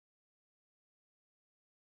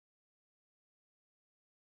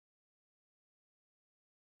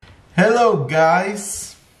Hello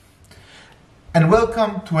guys, and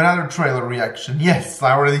welcome to another trailer reaction. Yes,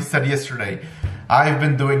 I already said yesterday, I've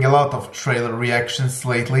been doing a lot of trailer reactions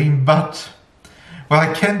lately, but well,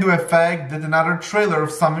 I can't do a fact that another trailer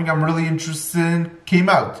of something I'm really interested in came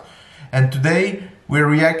out. And today we're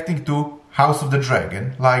reacting to House of the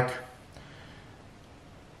Dragon.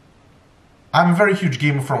 I'm a very huge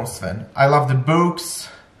Game of Thrones fan. I love the books,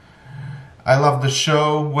 I love the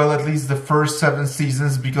show, well, at least the first 7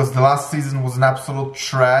 seasons, because the last season was an absolute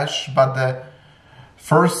trash, but the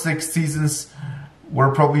first 6 seasons were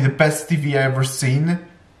probably the best TV I ever seen.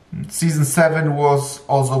 Season 7 was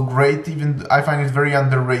also great, even I find it very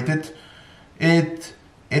underrated. It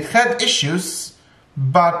had issues,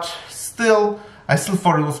 but I still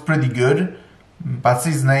thought it was pretty good. But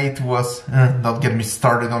season 8 was, don't get me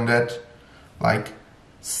started on that.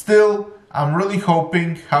 Still, I'm really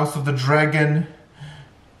hoping House of the Dragon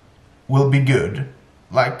will be good.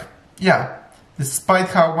 Yeah, despite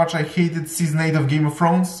how much I hated season 8 of Game of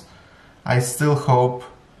Thrones, I'm still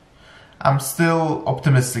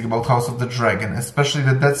optimistic about House of the Dragon, especially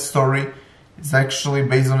that story is actually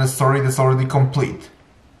based on a story that's already complete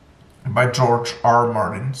by George R.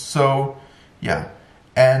 Martin. So, yeah.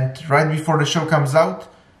 And right before the show comes out,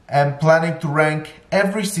 I'm planning to rank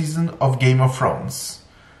every season of Game of Thrones.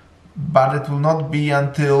 But it will not be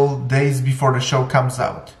until days before the show comes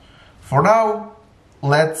out. For now,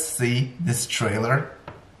 let's see this trailer.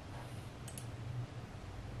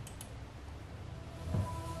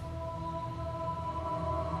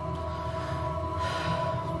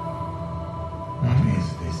 What is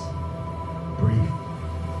this brief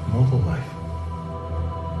mortal life,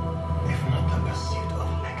 if not the pursuit of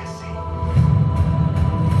legacy?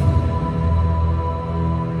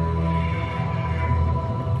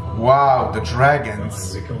 Wow, the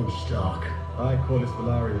dragons. Rickon Stark. I, Corlys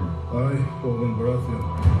Velaryon. I, Orban Baratheon.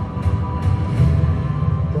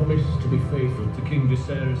 Promise to be faithful to King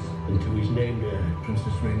Viserys and to his named heir,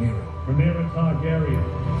 Princess Rhaenyra. Rhaenyra Targaryen.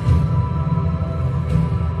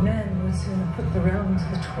 Men will soon put the realm to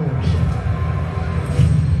the torch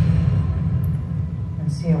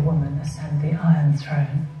and see a woman ascend the Iron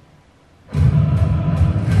Throne.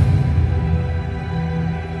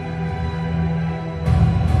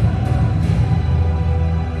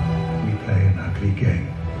 We play an ugly game.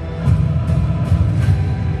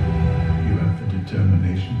 You have the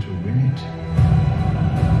determination to win it.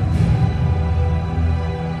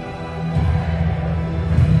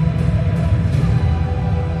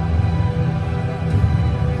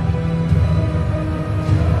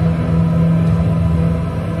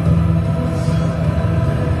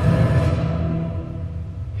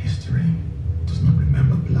 History does not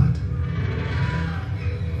remember blood.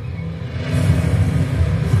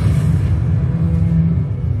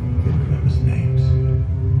 It remembers names.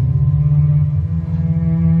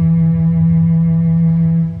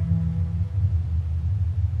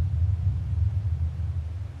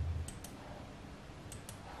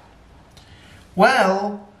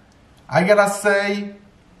 Well, I gotta say,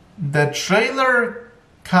 the trailer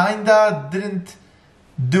kinda didn't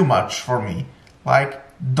do much for me.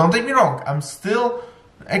 Don't take me wrong, I'm still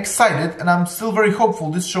excited and I'm still very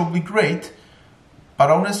hopeful this show will be great. But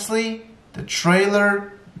honestly, the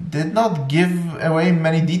trailer did not give away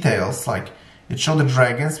many details. It showed the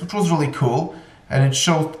dragons, which was really cool, and it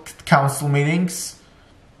showed council meetings.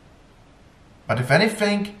 But if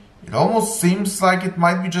anything, it almost seems like it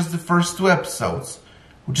might be just the first 2 episodes,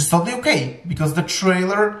 which is totally okay, because the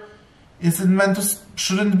trailer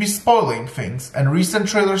shouldn't be spoiling things, and recent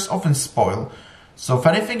trailers often spoil. So if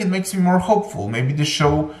anything, it makes me more hopeful. Maybe the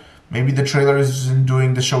trailer isn't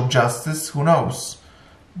doing the show justice, who knows.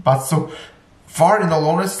 But so far, in all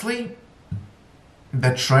honesty,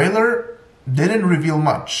 the trailer didn't reveal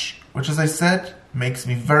much, which, as I said, makes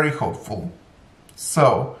me very hopeful.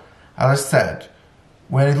 So, as I said,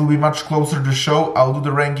 when it will be much closer to the show, I'll do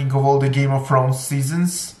the ranking of all the Game of Thrones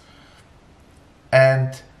seasons.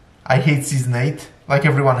 And I hate season 8, like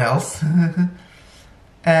everyone else.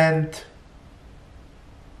 And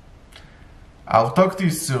I'll talk to you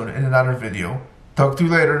soon in another video. Talk to you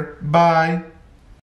later. Bye.